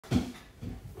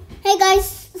Hey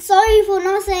guys, sorry for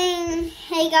not saying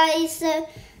hey guys. Hey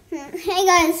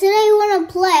guys, today we want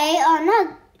to play.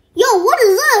 Yo, what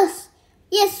is this?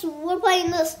 Yes, we're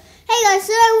playing this. Hey guys,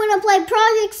 today we want to play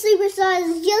Project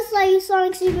Superstars, just like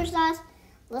Sonic Superstars.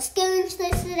 Let's go and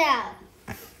test it out.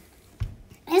 It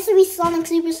has to be Sonic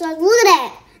Superstars. Look at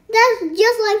that. That's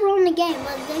just like from the game,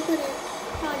 but they put it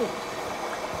Project.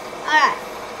 Alright.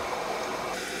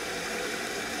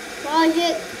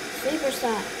 Project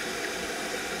Superstar.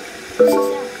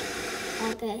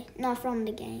 Okay, not from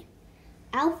the game.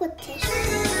 Alpha test.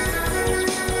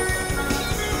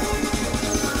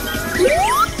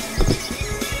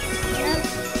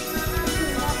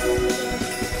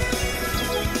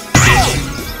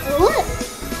 What?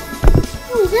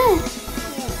 What was that?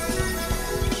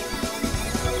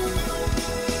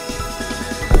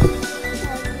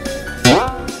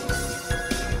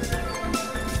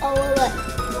 Oh, wait.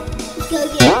 Let's go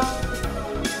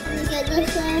get this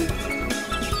side.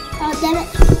 Oh, damn it.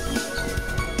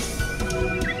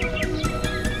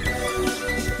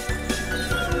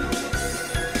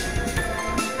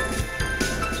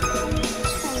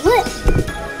 What?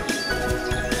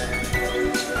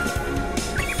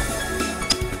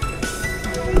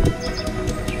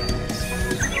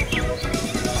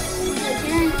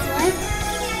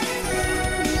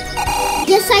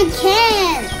 Yes, I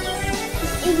can.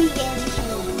 If we can.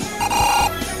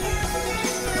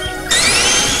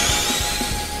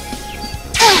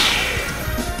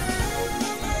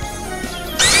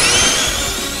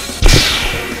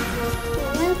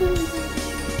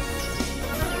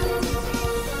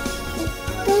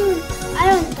 I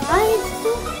don't die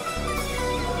still?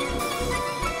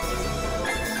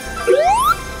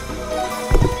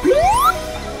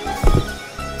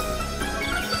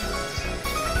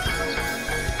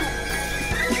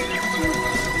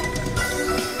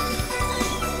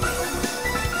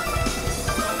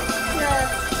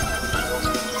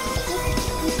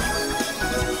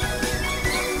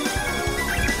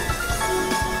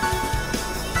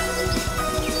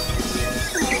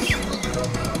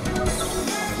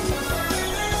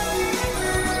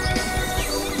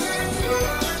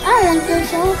 I don't think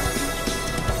so.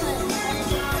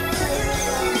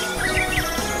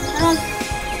 I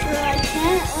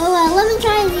can't. Oh, well, let me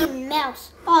try the mouse.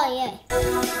 Oh, yeah.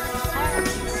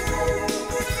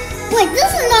 Wait,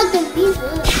 this is not the beast.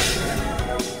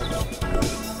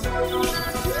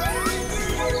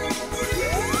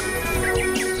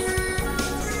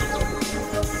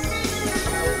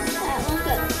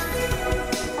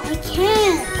 I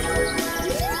can't.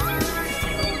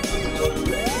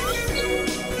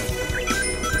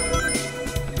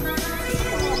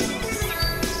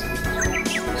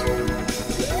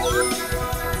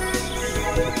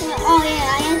 Oh yeah,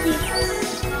 I have to.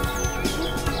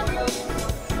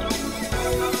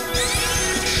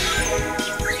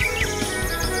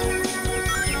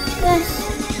 Yes.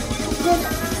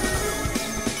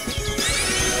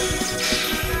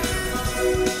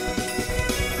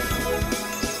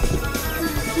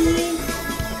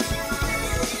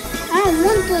 I don't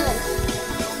want this.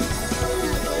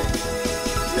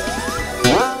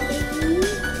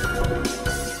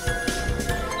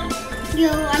 Yo,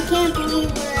 I can't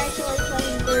believe we're actually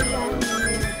playing Birdland.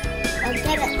 I'll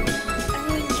get it. I'm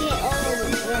gonna get all of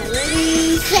it.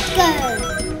 Ready, set, go!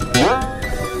 Oh,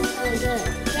 good.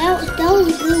 That was a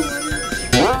good one.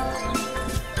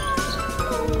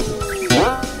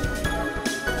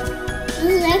 This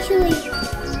is actually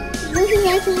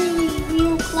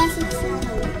real classic sound.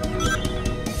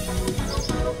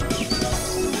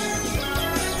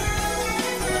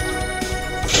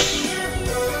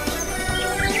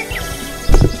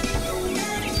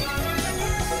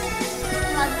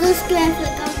 This graphic,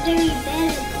 I'm very bad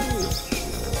at these.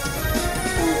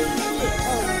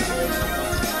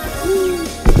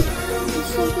 It's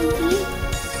so confused.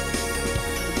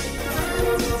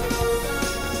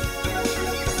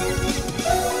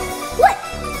 What?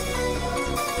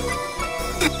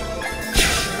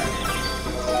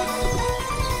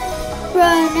 Bro,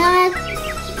 now I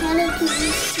gotta do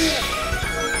this shit.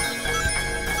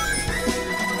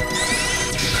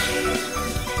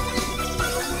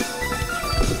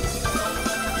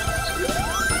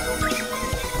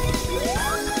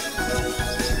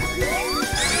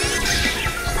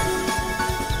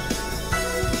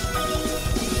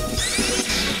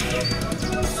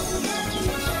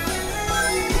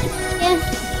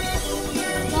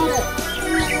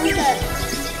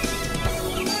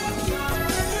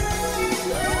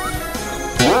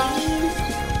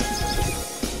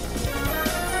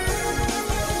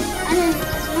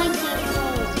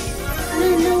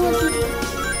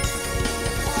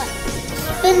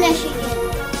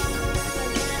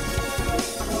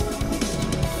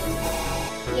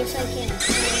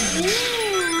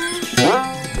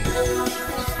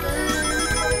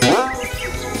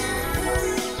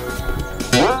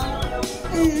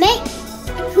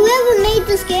 made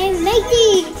this game. Make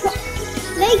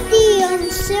the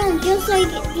sound just like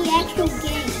the actual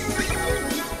game.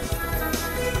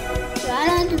 So I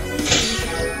don't have to read it.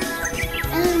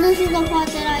 And then this is the part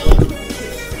that I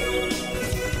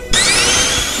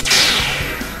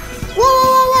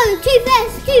Whoa, too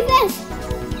fast.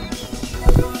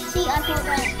 See, I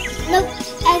forgot. Nope,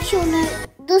 actual no.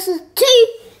 This is too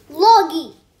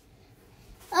loggy.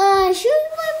 Should we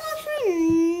play Block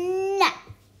 3? Nah.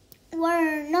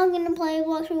 We're not gonna play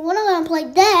Block 3. We're not gonna play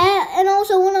that, and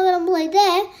also we're not gonna play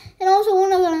that, and also we're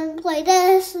not gonna play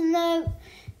this. No.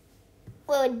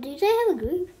 Wait, do they have a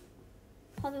group?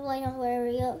 Populate on wherever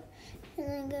we go, and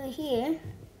then go here.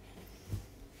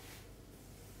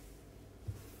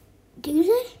 Do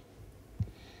they?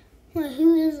 Wait,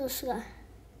 who is this guy?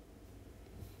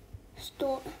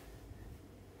 Store.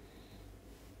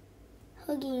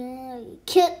 Hugging.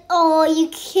 Oh, you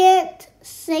can't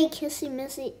say kissy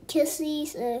missy.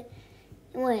 Kissy.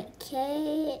 Wait,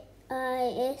 Kissy.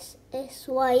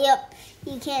 Yep.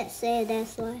 You can't say it,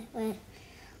 that's why. Wait.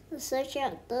 Let's search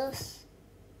out this.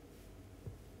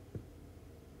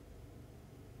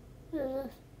 And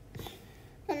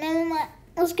then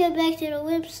let's go back to the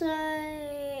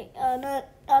website.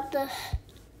 Not the.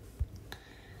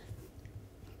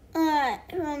 Alright,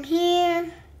 from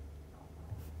here.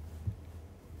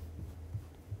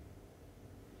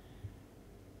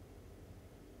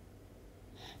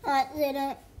 Alright, they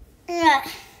don't.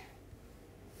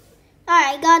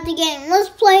 Alright, got the game. Let's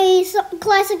play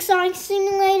Classic Sonic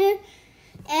Simulator.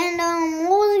 And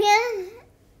what was it again?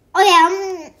 Oh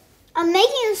yeah, I'm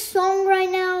making a song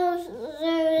right now.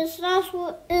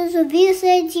 It's a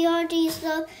VSA TRT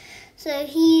stuff. So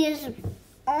he is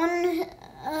on.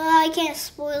 I can't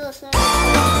spoil this.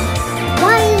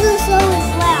 Why is this so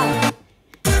loud?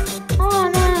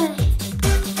 Oh no.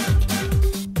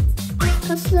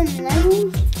 Custom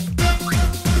levels.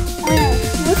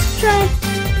 Let's try.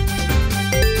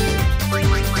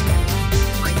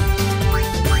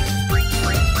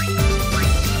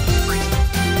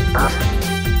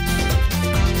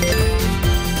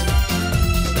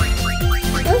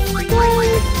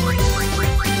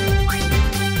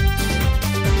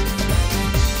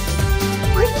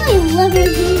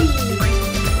 Lamborghini.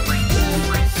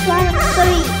 Sonic 3.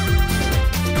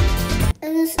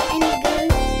 Is this any good?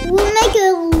 We'll make a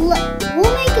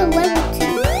level 2.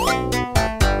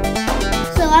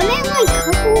 So I made like a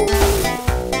couple.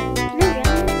 Can I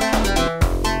run?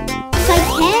 Yes, I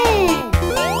can.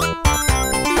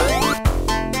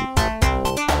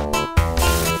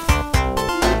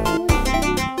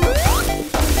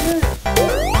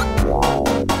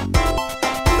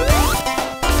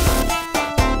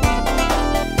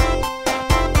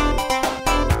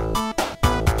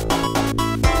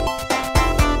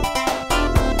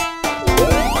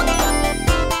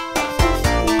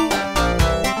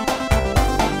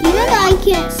 I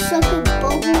can't suck a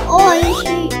bubble. Oh,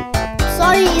 shoot.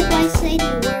 Sorry if I say the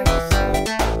words.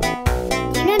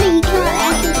 You know that you can't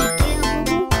actually get a bubble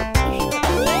if you don't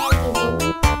have a bubble.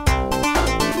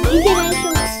 You can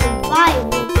actually survive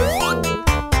with this bubble.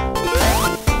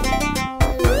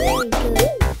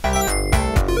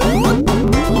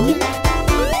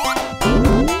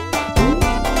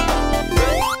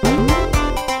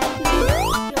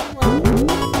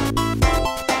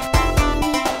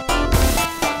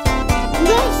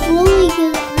 It's really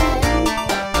good.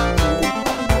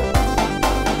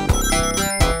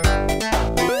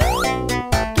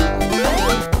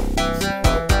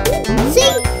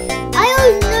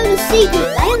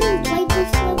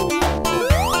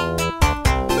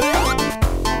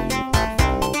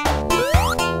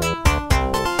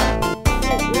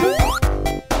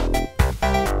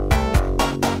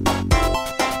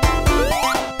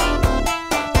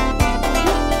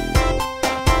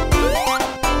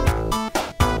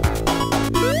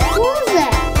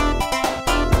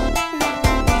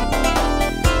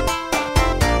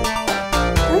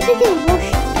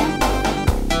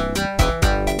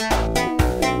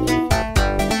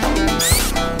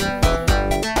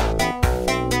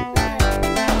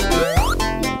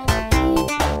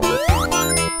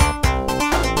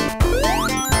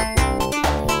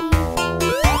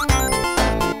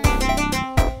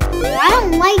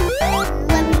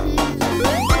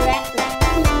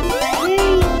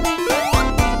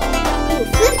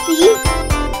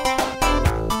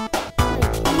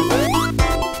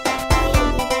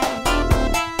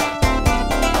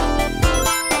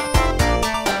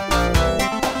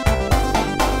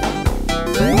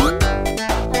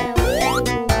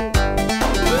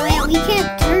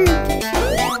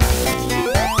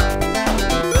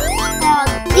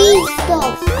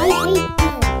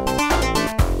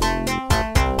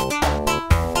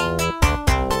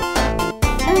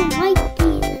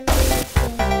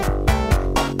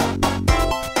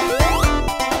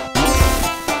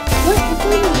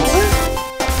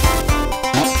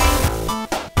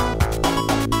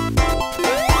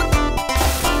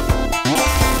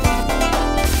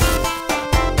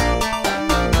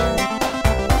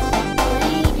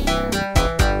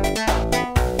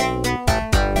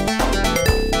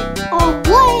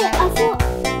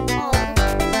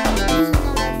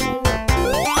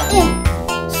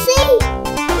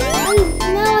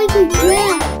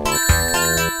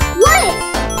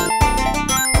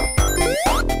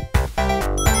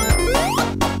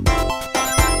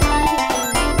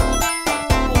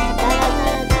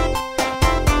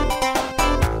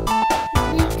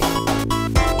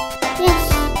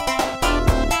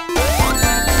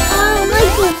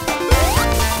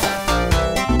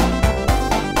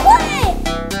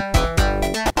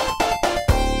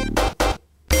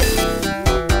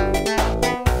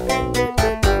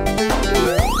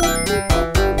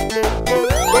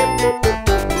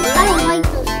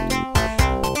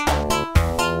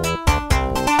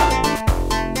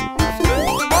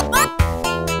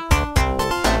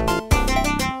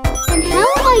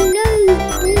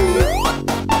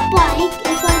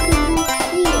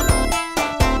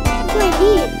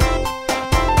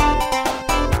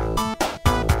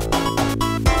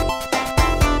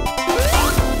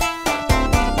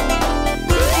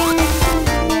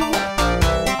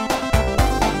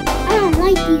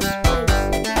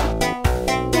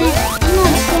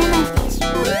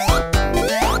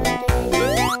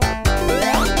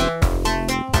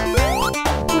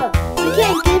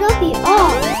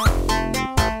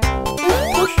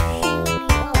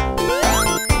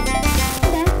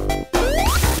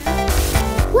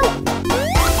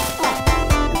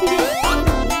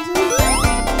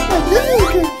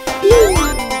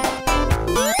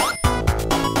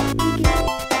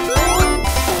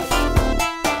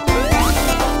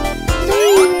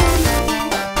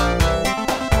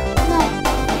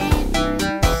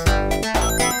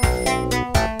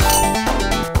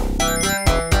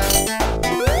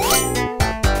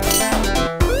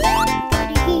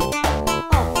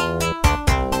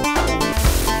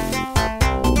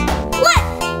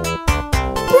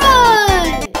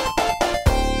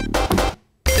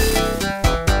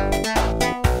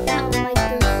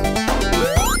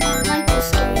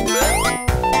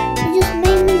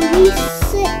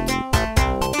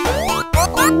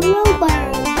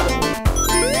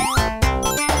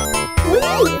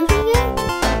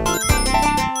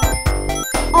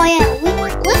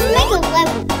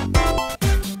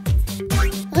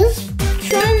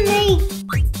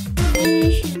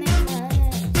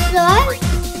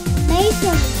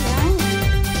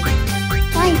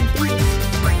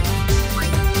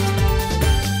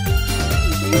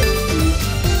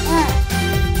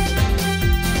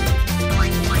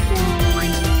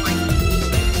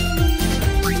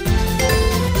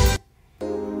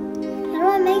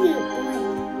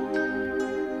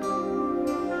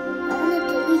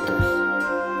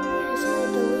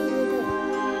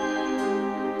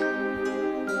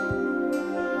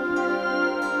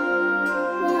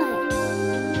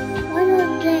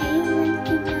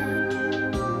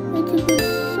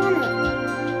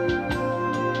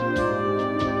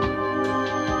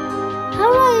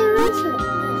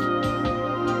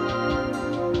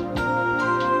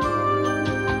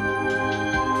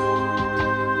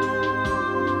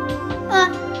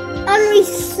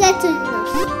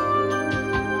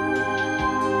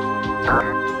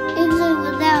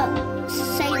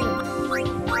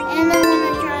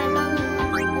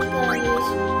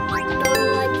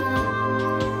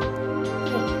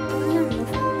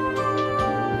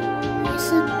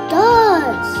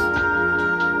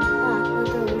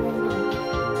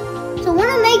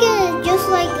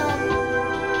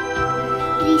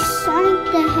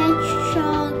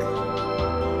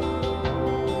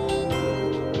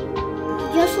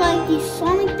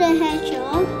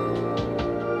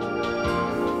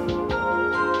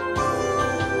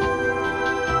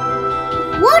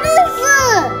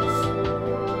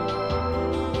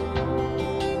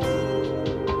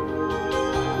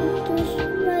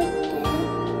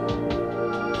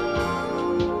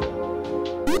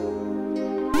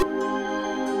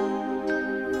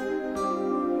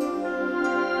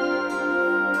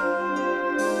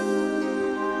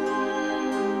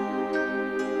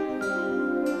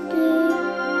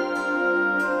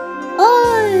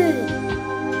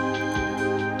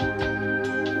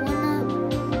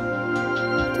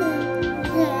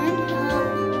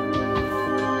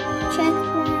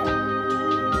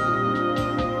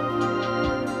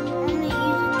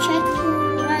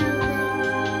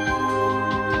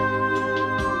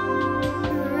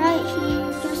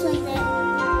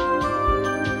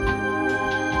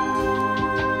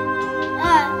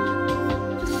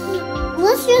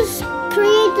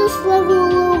 level a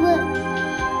little bit.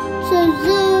 So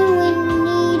then we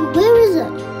need, where is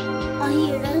it? Oh,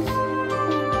 here it is.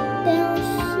 Down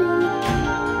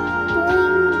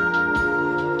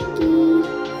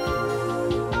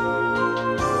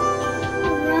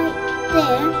right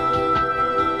there.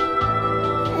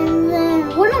 And then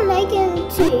what I'm making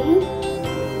too.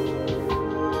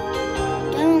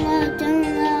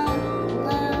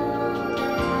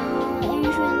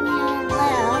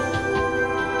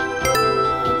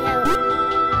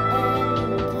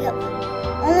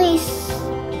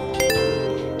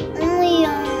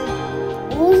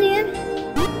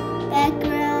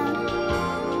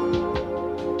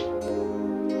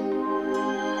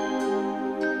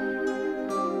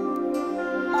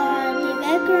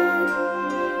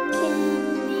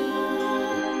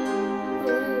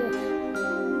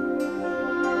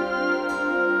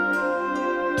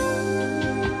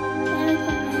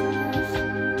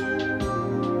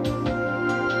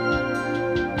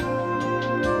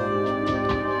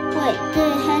 There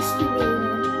has to be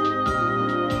one.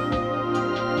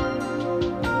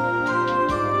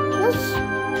 Let's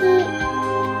put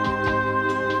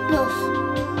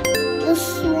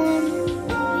this one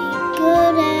will be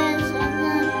good as, and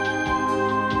then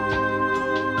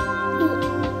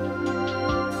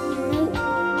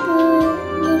put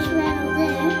this right over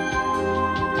there.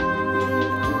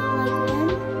 And put like one.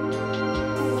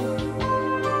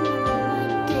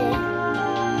 Right there.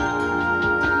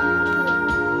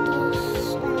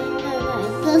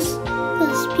 Because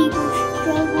people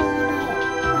struggle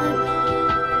on it.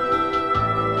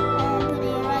 Put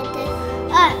it right there.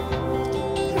 Alright.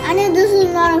 I know this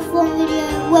is not a fun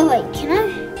video. Wait, can I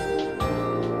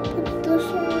put this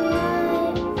one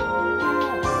right here?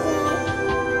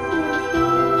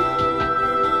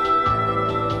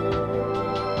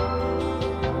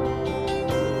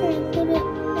 Put it there.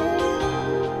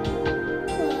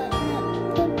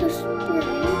 Put the spring.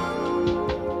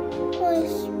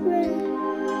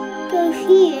 Go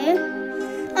here.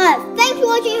 Alright, thanks for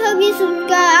watching. Hope you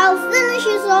subscribe. I'll finish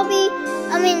this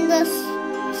this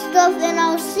stuff, and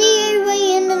I'll see everybody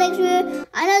in the next video.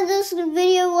 I know this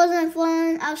video wasn't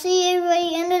fun. I'll see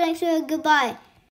everybody in the next video. Goodbye.